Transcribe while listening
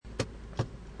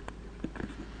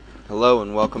Hello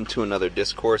and welcome to another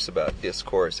Discourse about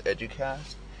Discourse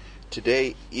Educast.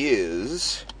 Today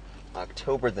is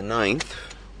October the 9th,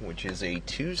 which is a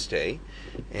Tuesday,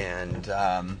 and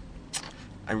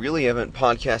I really haven't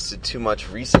podcasted too much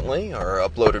recently, or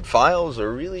uploaded files,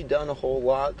 or really done a whole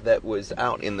lot that was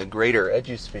out in the greater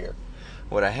edusphere.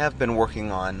 What I have been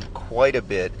working on quite a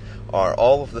bit are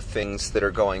all of the things that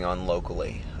are going on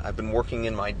locally. I've been working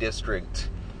in my district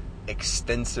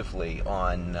extensively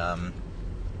on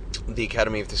the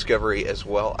Academy of Discovery as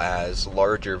well as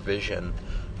larger vision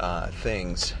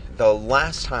things. The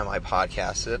last time I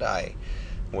podcasted, I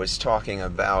was talking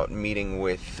about meeting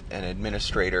with an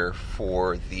administrator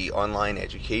for the online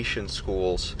education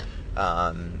schools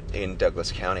in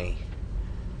Douglas County,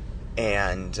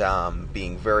 and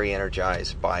being very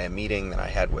energized by a meeting that I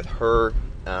had with her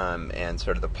and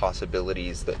sort of the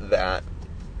possibilities that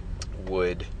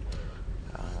would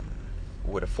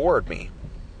afford me.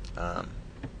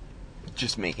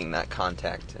 Just making that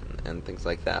contact and things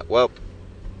like that. Well,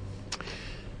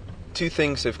 two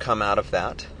things have come out of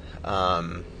that.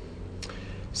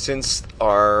 Since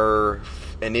our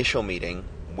initial meeting,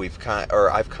 I've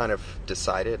kind of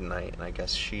decided, and I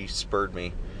guess she spurred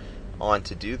me on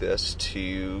to do this,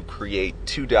 to create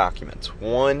two documents.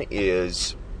 One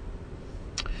is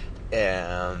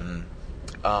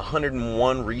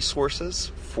 101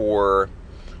 resources for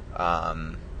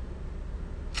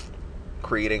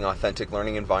creating authentic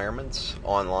learning environments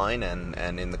online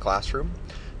and in the classroom.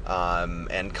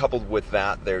 And coupled with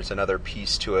that, there's another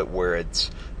piece to it where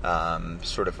it's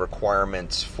sort of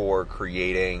requirements for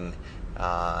creating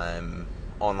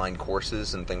online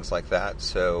courses and things like that.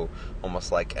 So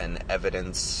almost like an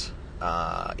evidence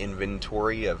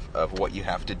inventory of what you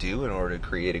have to do in order to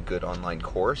create a good online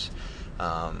course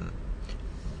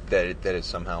that is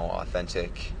somehow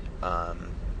authentic.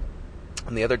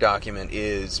 And the other document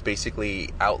is basically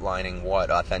outlining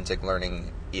what authentic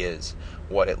learning is,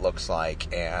 what it looks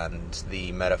like, and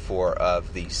the metaphor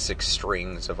of the 6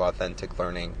 strings of authentic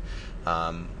learning,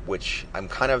 which I'm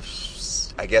kind of,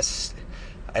 I guess,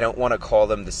 I don't want to call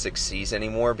them the 6 C's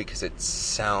anymore because it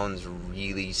sounds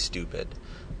really stupid.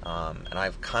 And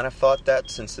I've kind of thought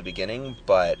that since the beginning,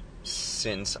 but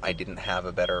since I didn't have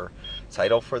a better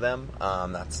title for them,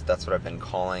 that's what I've been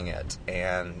calling it.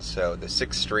 And so the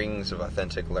 6 strings of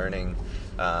authentic learning,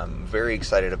 very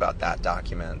excited about that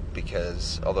document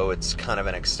because although it's kind of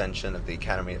an extension of the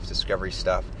Academy of Discovery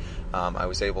stuff, I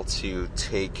was able to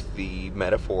take the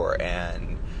metaphor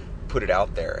and put it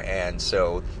out there. And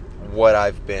so what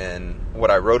I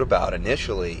wrote about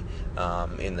initially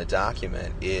in the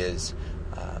document is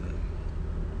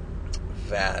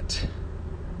that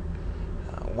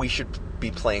we should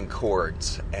be playing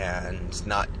chords and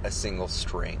not a single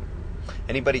string.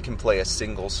 Anybody can play a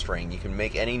single string. You can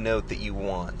make any note that you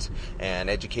want, and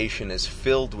education is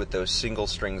filled with those single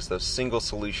strings, those single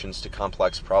solutions to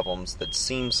complex problems that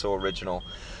seem so original,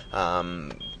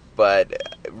 but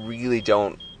really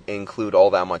don't include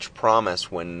all that much promise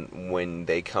when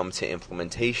they come to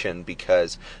implementation,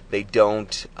 because they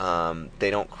don't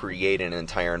create an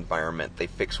entire environment. They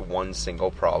fix one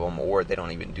single problem, or they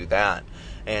don't even do that.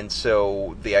 And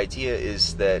so the idea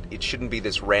is that it shouldn't be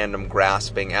this random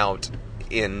grasping out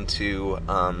into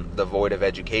the void of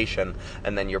education,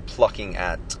 and then you're plucking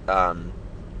at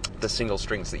the single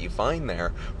strings that you find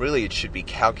there. Really, it should be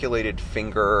calculated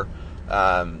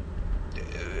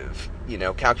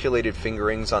calculated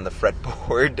fingerings on the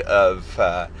fretboard of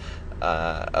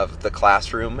the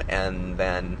classroom, and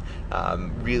then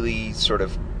really sort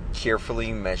of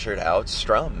carefully measured out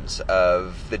strums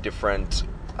of the different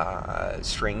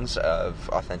strings of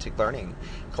authentic learning: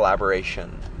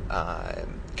 collaboration,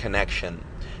 connection,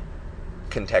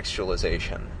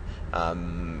 contextualization,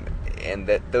 and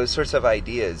that those sorts of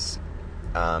ideas,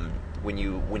 when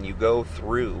you go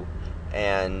through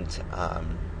and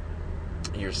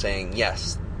you're saying,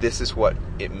 yes, this is what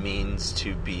it means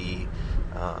to be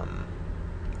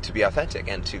authentic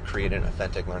and to create an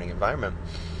authentic learning environment.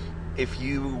 If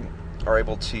you are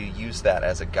able to use that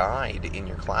as a guide in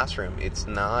your classroom, it's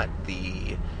not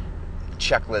the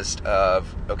checklist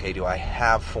of, okay, do I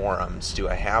have forums? Do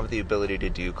I have the ability to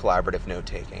do collaborative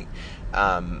note-taking?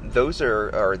 Those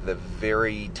are the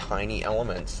very tiny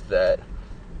elements that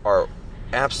are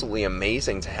absolutely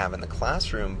amazing to have in the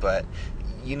classroom, but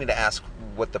you need to ask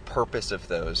what the purpose of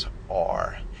those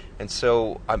are. And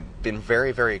so I've been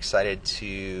very, very excited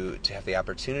to have the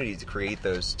opportunity to create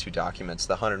those two documents,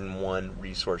 the 101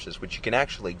 resources, which you can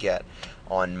actually get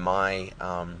on my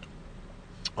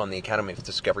on the Academy of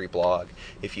Discovery blog.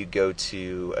 If you go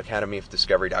to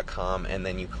academyofdiscovery.com and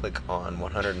then you click on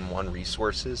 101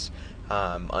 resources,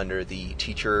 under the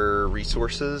teacher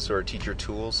resources or teacher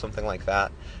tools, something like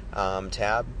that,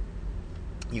 tab.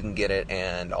 You can get it,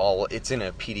 and it's in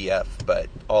a PDF, but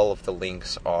all of the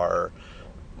links are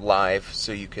live,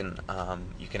 so you can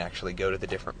actually go to the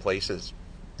different places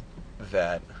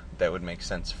that would make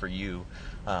sense for you,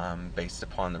 based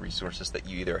upon the resources that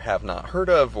you either have not heard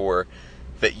of or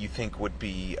that you think would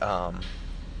be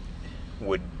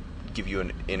would give you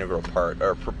an integral part,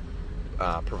 or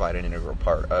provide an integral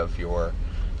part of your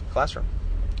classroom.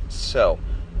 So,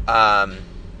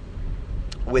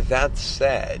 with that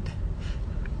said,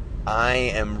 I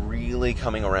am really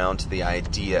coming around to the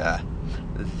idea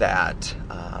that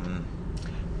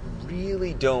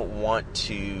really don't want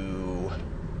to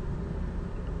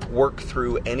work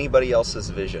through anybody else's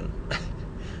vision.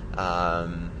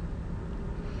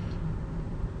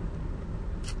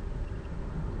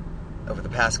 Over the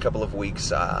past couple of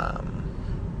weeks, our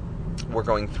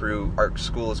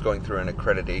school is going through an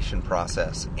accreditation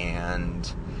process,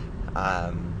 and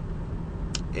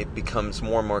it becomes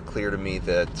more and more clear to me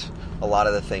that a lot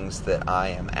of the things that I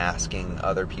am asking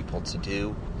other people to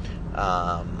do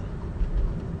are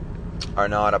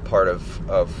not a part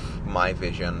of my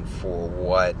vision for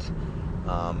what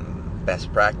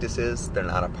best practice is. They're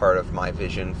not a part of my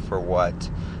vision for what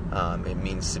it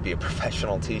means to be a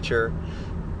professional teacher,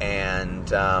 and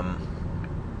that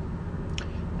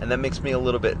makes me a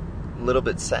little bit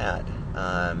sad.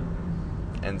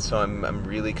 And so I'm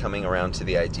really coming around to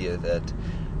the idea that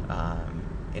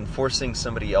enforcing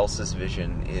somebody else's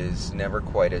vision is never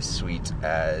quite as sweet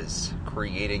as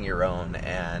creating your own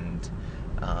and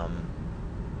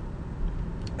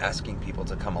asking people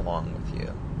to come along with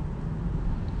you.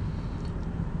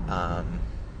 I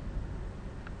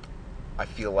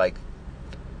feel like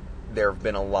there have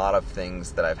been a lot of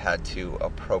things that I've had to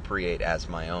appropriate as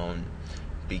my own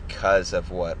because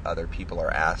of what other people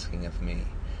are asking of me.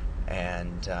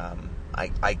 And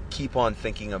I keep on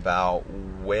thinking about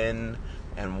when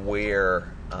and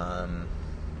where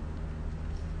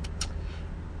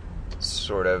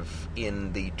sort of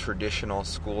in the traditional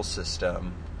school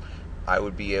system I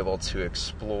would be able to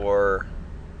explore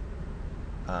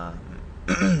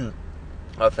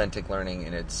authentic learning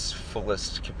in its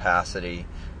fullest capacity,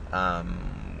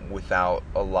 without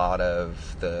a lot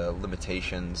of the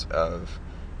limitations of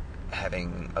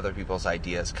having other people's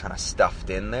ideas kind of stuffed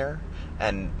in there.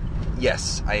 And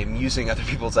yes, I am using other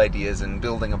people's ideas and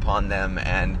building upon them,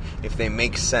 and if they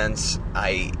make sense,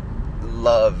 I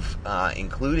love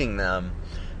including them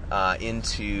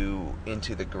into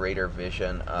the greater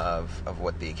vision of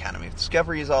what the Academy of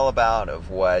Discovery is all about, of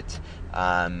what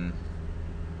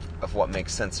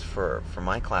makes sense for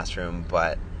my classroom.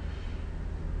 But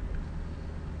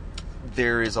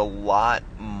there is a lot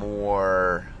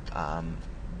more.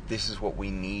 This is what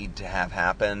we need to have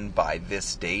happen by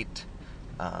this date,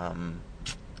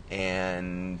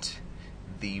 and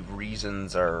the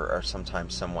reasons are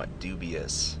sometimes somewhat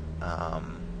dubious.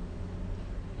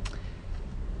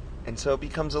 And so it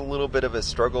becomes a little bit of a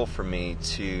struggle for me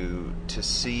to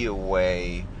see a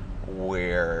way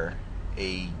where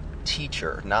a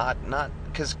teacher, not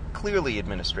because clearly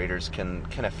administrators can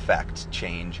affect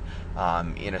change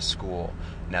in a school.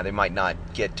 Now they might not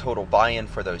get total buy-in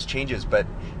for those changes, but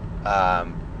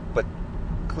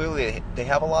clearly they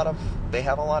have a lot of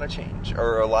change,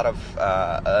 or a lot of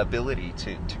ability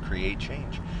to create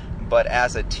change. But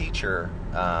as a teacher,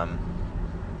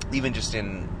 even just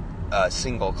in a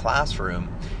single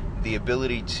classroom, the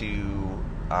ability to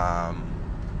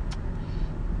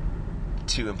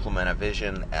implement a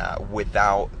vision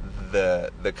without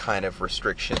the kind of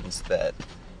restrictions that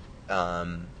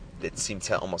seem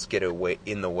to almost get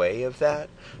in the way of that.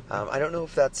 I don't know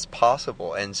if that's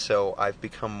possible, and so I've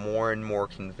become more and more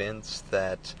convinced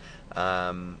that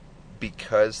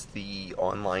because the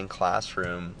online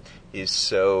classroom is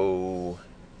so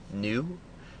new,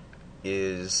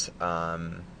 is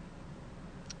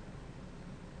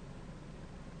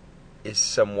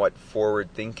somewhat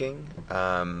forward-thinking,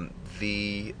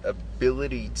 the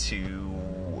ability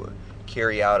to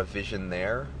carry out a vision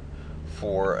there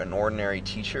for an ordinary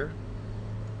teacher,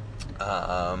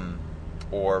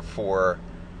 or for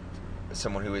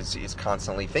someone who is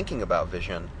constantly thinking about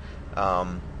vision,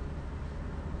 that's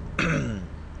going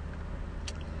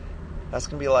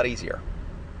to be a lot easier.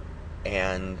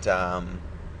 And I'm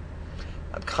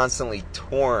constantly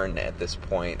torn at this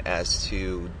point as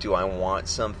to, do I want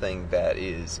something that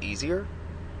is easier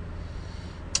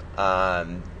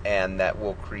and that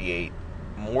will create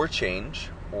more change,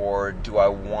 or do I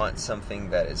want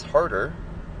something that is harder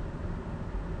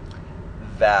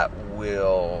that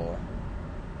will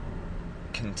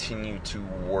continue to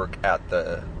work at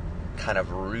the kind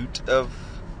of root of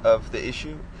the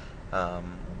issue,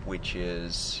 which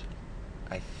is,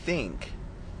 I think,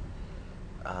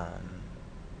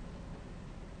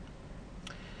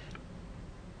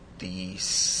 the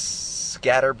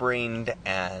scatterbrained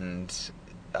and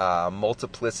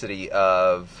multiplicity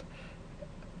of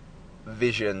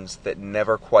visions that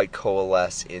never quite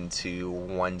coalesce into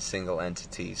one single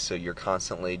entity. So you're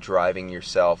constantly driving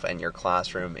yourself and your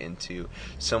classroom into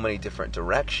so many different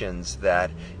directions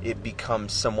that it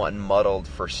becomes somewhat muddled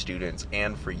for students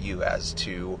and for you as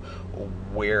to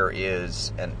where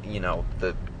is, and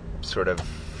the sort of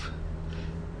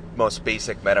most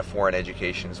basic metaphor in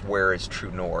education is where is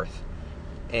true north.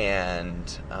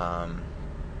 And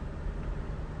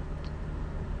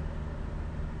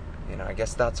I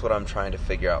guess that's what I'm trying to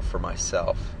figure out for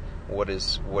myself. What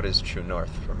is true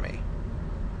north for me,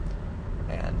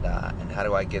 and how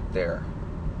do I get there?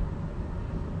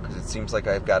 Because it seems like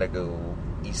I've got to go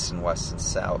east and west and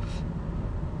south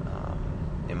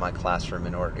in my classroom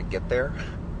in order to get there.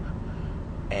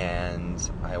 And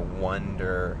I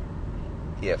wonder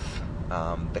if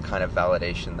the kind of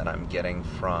validation that I'm getting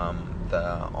from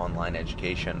the online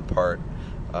education part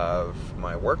of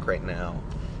my work right now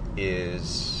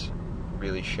is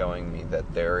really showing me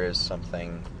that there is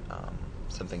something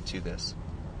to this.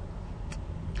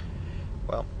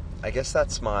 Well, I guess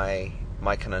that's my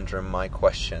conundrum, my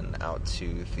question out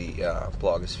to the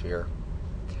blogosphere.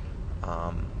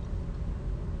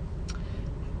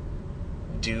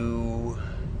 Do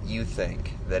you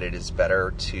think that it is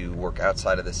better to work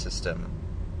outside of the system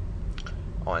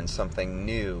on something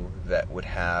new that would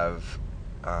have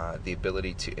the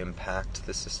ability to impact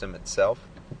the system itself?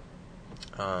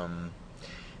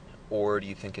 Or do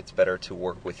you think it's better to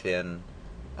work within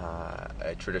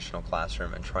a traditional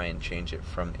classroom and try and change it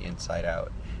from the inside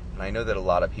out? And I know that a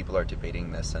lot of people are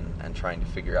debating this and trying to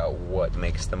figure out what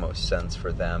makes the most sense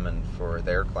for them and for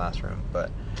their classroom.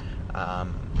 But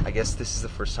I guess this is the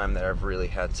first time that I've really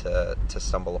had to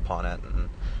stumble upon it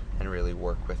and really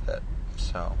work with it.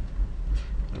 So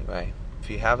anyway, if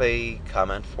you have a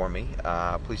comment for me,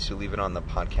 please do leave it on the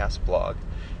podcast blog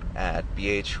at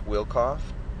bhwilkoff,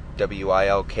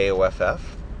 WILKOFF,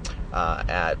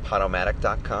 at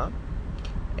podomatic.com.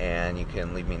 And you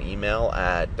can leave me an email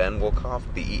at benwilkoff,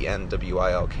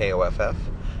 BENWILKOFF,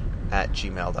 at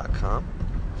gmail.com.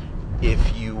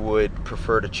 If you would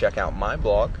prefer to check out my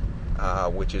blog,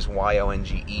 which is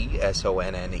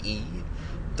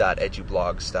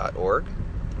YONGESONNE.edublogs.org,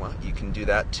 well, you can do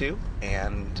that too.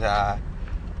 And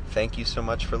thank you so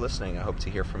much for listening. I hope to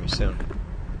hear from you soon.